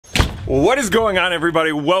What is going on,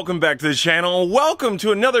 everybody? Welcome back to the channel. Welcome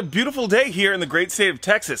to another beautiful day here in the great state of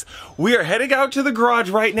Texas. We are heading out to the garage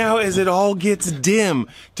right now as it all gets dim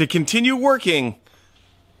to continue working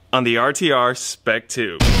on the RTR Spec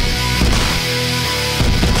 2.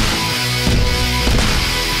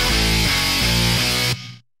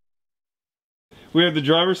 We have the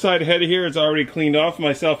driver's side head here. It's already cleaned off.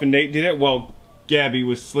 Myself and Nate did it. Well, Gabby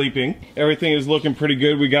was sleeping. Everything is looking pretty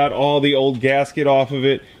good. We got all the old gasket off of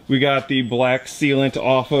it. We got the black sealant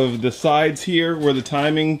off of the sides here where the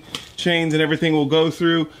timing chains and everything will go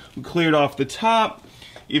through. We cleared off the top,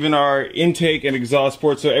 even our intake and exhaust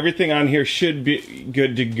port, so everything on here should be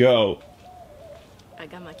good to go. I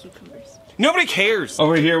got my cucumbers. Nobody cares!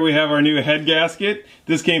 Over here we have our new head gasket.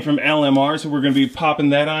 This came from LMR, so we're going to be popping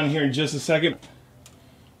that on here in just a second.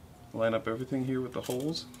 Line up everything here with the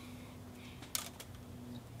holes.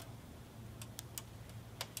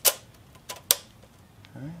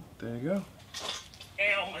 Alright, there you go.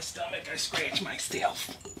 Ow, my stomach, I scratched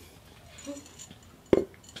myself.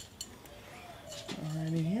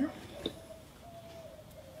 Alrighty here.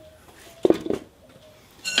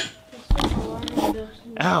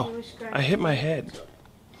 Ow, I hit my head.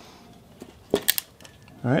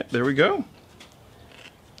 Alright, there we go.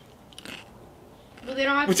 Well, they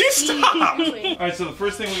don't have Would to you stop? Alright, so the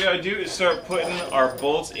first thing we gotta do is start putting our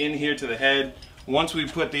bolts in here to the head. Once we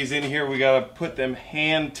put these in here, we gotta put them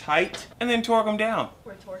hand tight and then torque them down.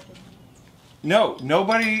 we're torquing. No,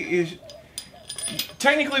 nobody is...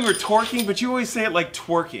 Technically we're torquing, but you always say it like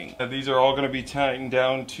twerking. These are all gonna be tightened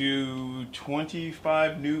down to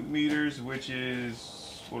 25 newton meters, which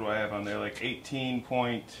is, what do I have on there? Like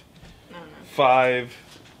 18.5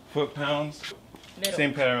 foot-pounds. Middle.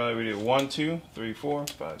 Same pattern like we do. 1, 2, 3, 4,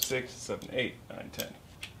 5, 6, 7, 8, 9, 10.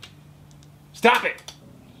 Stop it!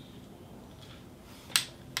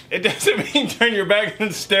 It doesn't mean turn your back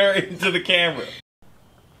and stare into the camera.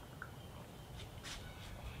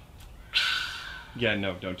 Yeah,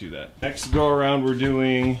 no, don't do that. Next go around we're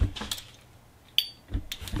doing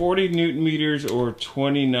 40 newton meters or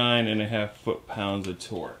 29.5 foot-pounds of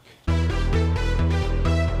torque.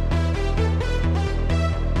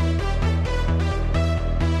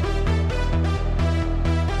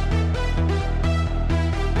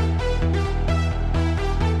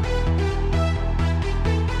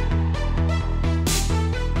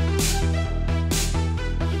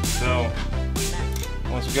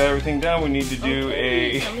 Once we got everything done, we need to do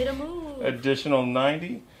additional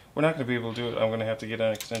 90. We're not going to be able to do it. I'm going to have to get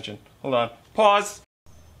an extension. Hold on. Pause.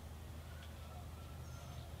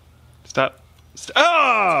 Stop.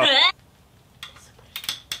 Ah!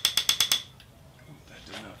 That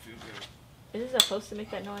did not feel good. Is it supposed to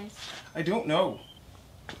make that noise? I don't know.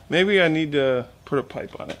 Maybe I need to put a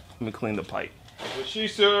pipe on it. Let me clean the pipe. That's what she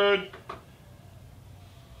said.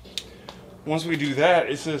 Once we do that,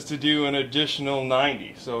 it says to do an additional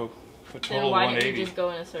 90, so a total of 180. Then why didn't you just go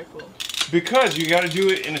in a circle? Because you got to do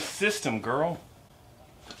it in a system, girl.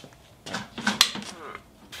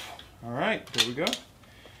 All right, there we go.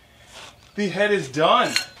 The head is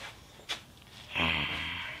done.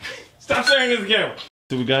 Stop staring at the camera.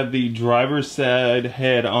 So we got the driver's side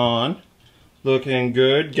head on, looking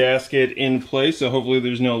good. Gasket in place, so hopefully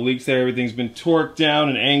there's no leaks there. Everything's been torqued down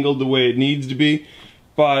and angled the way it needs to be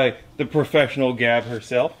by the professional Gab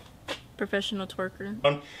herself. Professional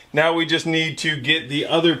torquer. Now we just need to get the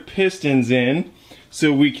other pistons in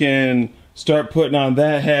so we can start putting on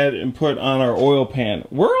that head and put on our oil pan.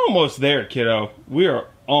 We're almost there, kiddo. We are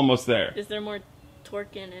almost there. Is there more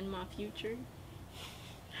torquing in my future?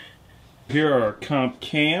 Here are our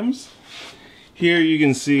CompCams. Here you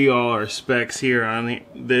can see all our specs here on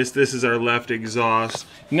this. This is our left exhaust.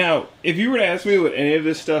 Now, if you were to ask me what any of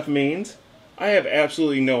this stuff means, I have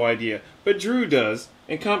absolutely no idea, but Drew does,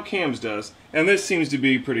 and CompCams does, and this seems to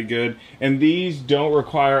be pretty good, and these don't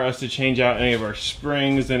require us to change out any of our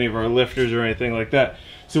springs, any of our lifters, or anything like that.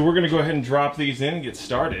 So we're going to go ahead and drop these in and get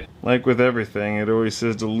started. Like with everything, it always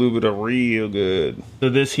says to lube it up real good.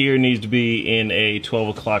 So this here needs to be in a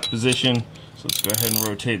 12 o'clock position, so let's go ahead and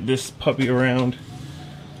rotate this puppy around.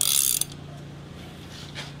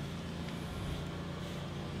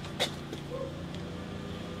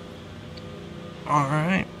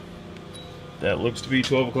 Alright, that looks to be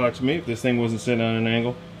 12 o'clock to me if this thing wasn't sitting on an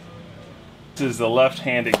angle. This is the left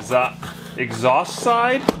hand exhaust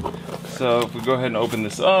side. So if we go ahead and open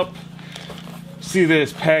this up, see that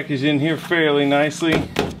it's packaged in here fairly nicely.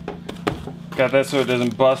 Got that so it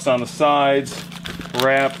doesn't bust on the sides.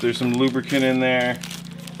 Wrapped, there's some lubricant in there.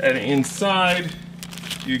 And inside,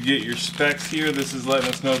 you get your specs here. This is letting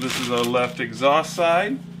us know this is our left exhaust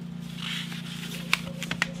side.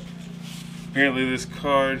 Apparently this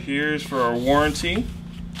card here is for our warranty.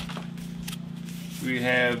 We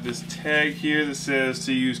have this tag here that says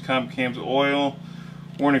to use CompCams oil.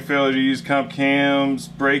 Warning: failure to use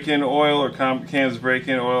CompCams break-in oil or CompCams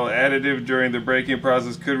break-in oil additive during the break-in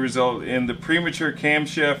process could result in the premature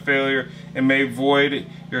camshaft failure and may void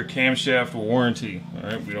your camshaft warranty.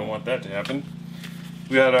 Alright, we don't want that to happen.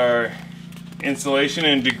 We got our installation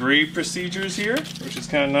and degree procedures here, which is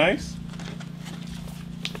kind of nice.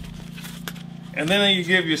 And then they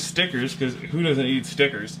give you stickers, because who doesn't need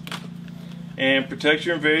stickers? And protect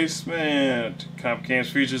your investment. CompCams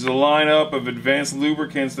features a lineup of advanced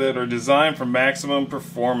lubricants that are designed for maximum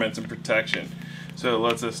performance and protection. So it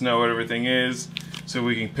lets us know what everything is, so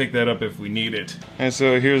we can pick that up if we need it. And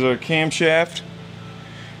so here's our camshaft.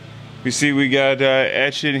 We see we got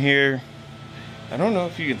etched in here. I don't know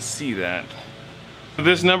if you can see that. So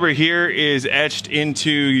this number here is etched into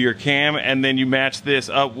your cam, and then you match this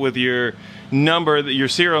up with your number, your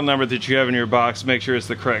serial number that you have in your box, make sure it's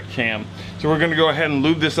the correct cam. So we're going to go ahead and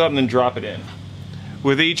lube this up and then drop it in.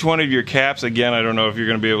 With each one of your caps, again, I don't know if you're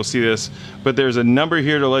going to be able to see this, but there's a number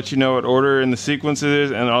here to let you know what order in the sequence it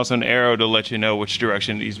is, and also an arrow to let you know which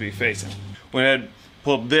direction it needs to be facing. Went ahead and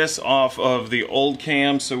pulled this off of the old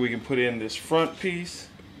cam so we can put in this front piece.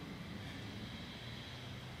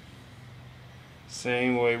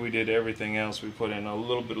 Same way we did everything else. We put in a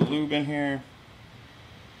little bit of lube in here.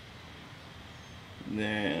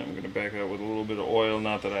 Then I'm going to back up with a little bit of oil,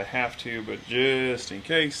 not that I have to, but just in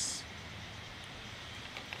case.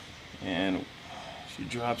 And she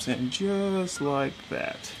drops in just like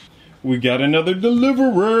that. We got another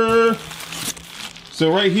deliverer.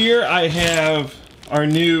 So right here I have our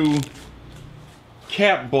new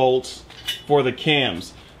cap bolts for the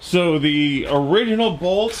cams. So the original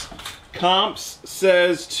bolts, Comps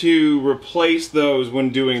says to replace those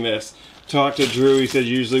when doing this. Talked to Drew, he said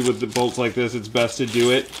usually with the bolts like this it's best to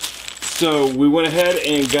do it. So we went ahead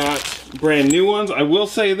and got brand new ones. I will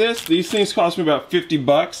say this, these things cost me about 50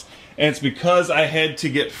 bucks, and it's because I had to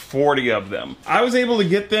get 40 of them. I was able to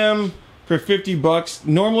get them for 50 bucks.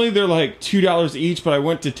 Normally they're like $2 each, but I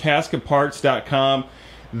went to tascaparts.com.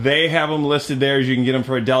 They have them listed there as you can get them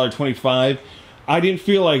for $1.25. I didn't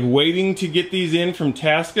feel like waiting to get these in from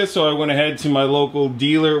Tasca, so I went ahead to my local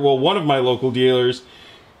dealer, well, one of my local dealers,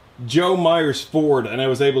 Joe Myers Ford, and I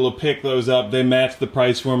was able to pick those up. They matched the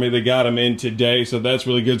price for me. They got them in today, so that's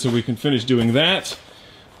really good, so we can finish doing that.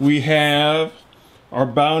 We have our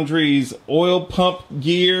Boundaries oil pump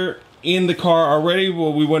gear in the car already.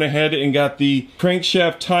 Well, we went ahead and got the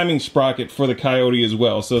crankshaft timing sprocket for the Coyote as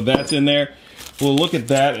well, so that's in there. We'll look at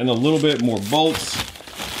that and a little bit more bolts.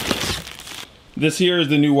 This here is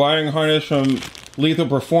the new wiring harness from Lethal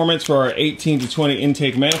Performance for our 18 to 20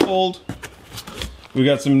 intake manifold. We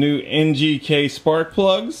got some new NGK spark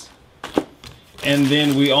plugs. And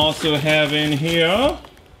then we also have in here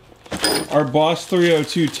our Boss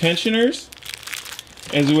 302 tensioners,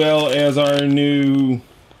 as well as our new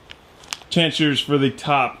tensioners for the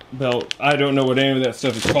top belt. I don't know what any of that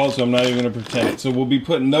stuff is called, so I'm not even going to pretend it. So we'll be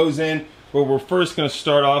putting those in, but we're first going to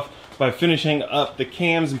start off by finishing up the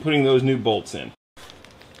cams and putting those new bolts in.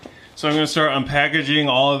 So I'm going to start unpackaging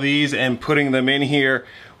all of these and putting them in here.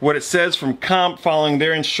 What it says from Comp, following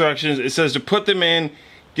their instructions, it says to put them in,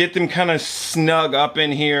 get them kind of snug up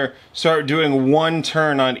in here, start doing one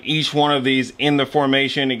turn on each one of these in the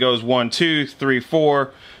formation. It goes 1, 2, 3,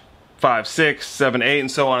 4, 5, 6, 7, 8, and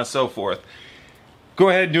so on and so forth. Go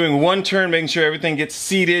ahead doing one turn, making sure everything gets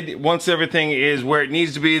seated. Once everything is where it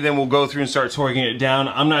needs to be, then we'll go through and start torquing it down.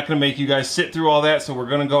 I'm not going to make you guys sit through all that, so we're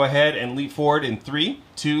going to go ahead and leap forward in 3,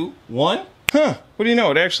 2, 1. Huh, what do you know,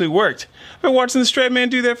 it actually worked. I've been watching the strap man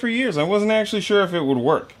do that for years. I wasn't actually sure if it would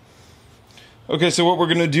work. Okay, so what we're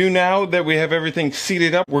going to do now that we have everything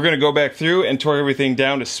seated up, we're going to go back through and torque everything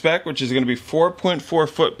down to spec, which is going to be 4.4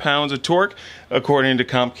 foot-pounds of torque according to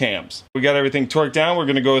CompCams. We got everything torqued down. We're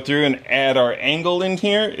going to go through and add our angle in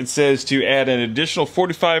here. It says to add an additional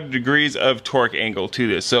 45 degrees of torque angle to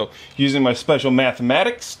this. So using my special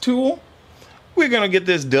mathematics tool, we're going to get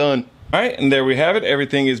this done. All right, and there we have it.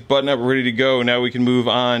 Everything is buttoned up, ready to go. Now we can move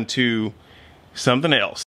on to something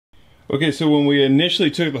else. Okay, so when we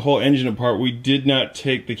initially took the whole engine apart, we did not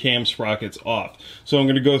take the cam sprockets off. So I'm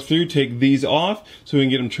going to go through, take these off, so we can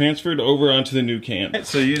get them transferred over onto the new cam. Right,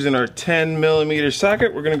 so using our 10mm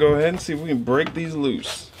socket, we're going to go ahead and see if we can break these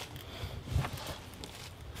loose.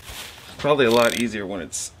 Probably a lot easier when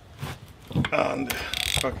it's on the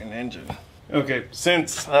fucking engine. Okay,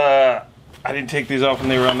 since I didn't take these off when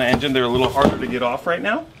they were on the engine, they're a little harder to get off right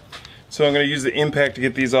now. So I'm going to use the impact to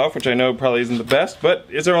get these off, which I know probably isn't the best, but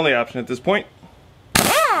it's our only option at this point.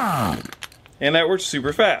 And that works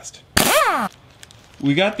super fast.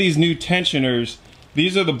 We got these new tensioners.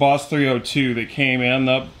 These are the Boss 302 that came in,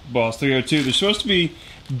 the Boss 302. They're supposed to be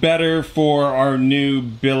better for our new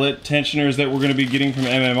billet tensioners that we're going to be getting from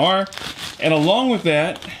MMR. And along with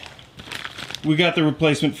that, we got the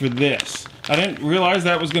replacement for this. I didn't realize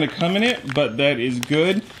that was going to come in it, but that is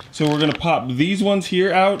good. So we're going to pop these ones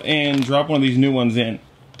here out and drop one of these new ones in.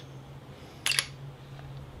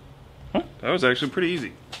 Huh, that was actually pretty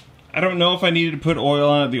easy. I don't know if I needed to put oil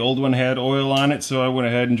on it. The old one had oil on it, so I went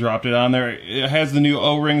ahead and dropped it on there. It has the new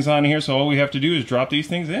O-rings on here, so all we have to do is drop these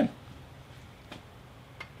things in.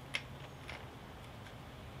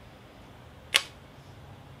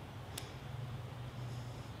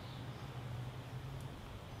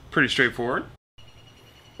 Pretty straightforward.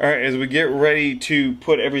 Alright, as we get ready to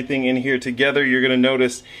put everything in here together, you're going to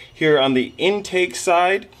notice here on the intake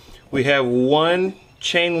side, we have one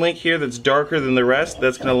chain link here that's darker than the rest.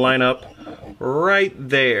 That's going to line up right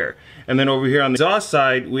there. And then over here on the exhaust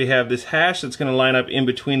side, we have this hash that's going to line up in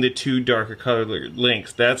between the two darker colored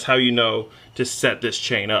links. That's how you know to set this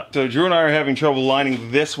chain up. So Drew and I are having trouble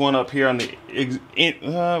lining this one up here on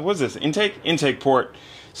the what's this? Intake port.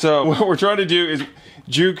 So what we're trying to do is,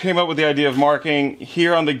 Drew came up with the idea of marking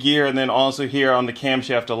here on the gear and then also here on the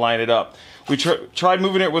camshaft to line it up. We tried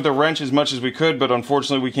moving it with a wrench as much as we could, but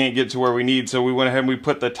unfortunately we can't get to where we need, so we went ahead and we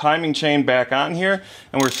put the timing chain back on here,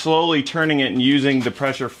 and we're slowly turning it and using the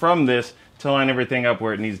pressure from this to line everything up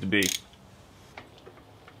where it needs to be.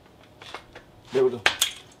 There we go.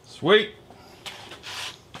 Sweet!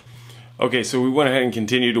 Okay, so we went ahead and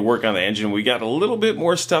continued to work on the engine. We got a little bit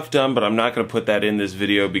more stuff done, but I'm not going to put that in this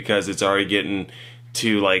video because it's already getting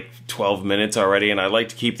to like 12 minutes already, and I like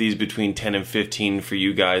to keep these between 10 and 15 for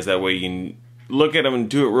you guys. That way you can look at them and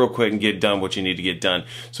do it real quick and get done what you need to get done.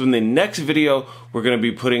 So in the next video, we're going to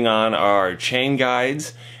be putting on our chain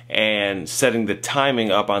guides and setting the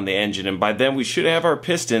timing up on the engine, and by then we should have our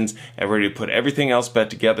pistons and ready to put everything else back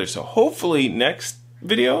together. So hopefully next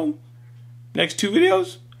video, next two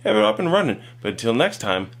videos, have it up and running. But until next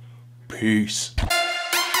time, peace.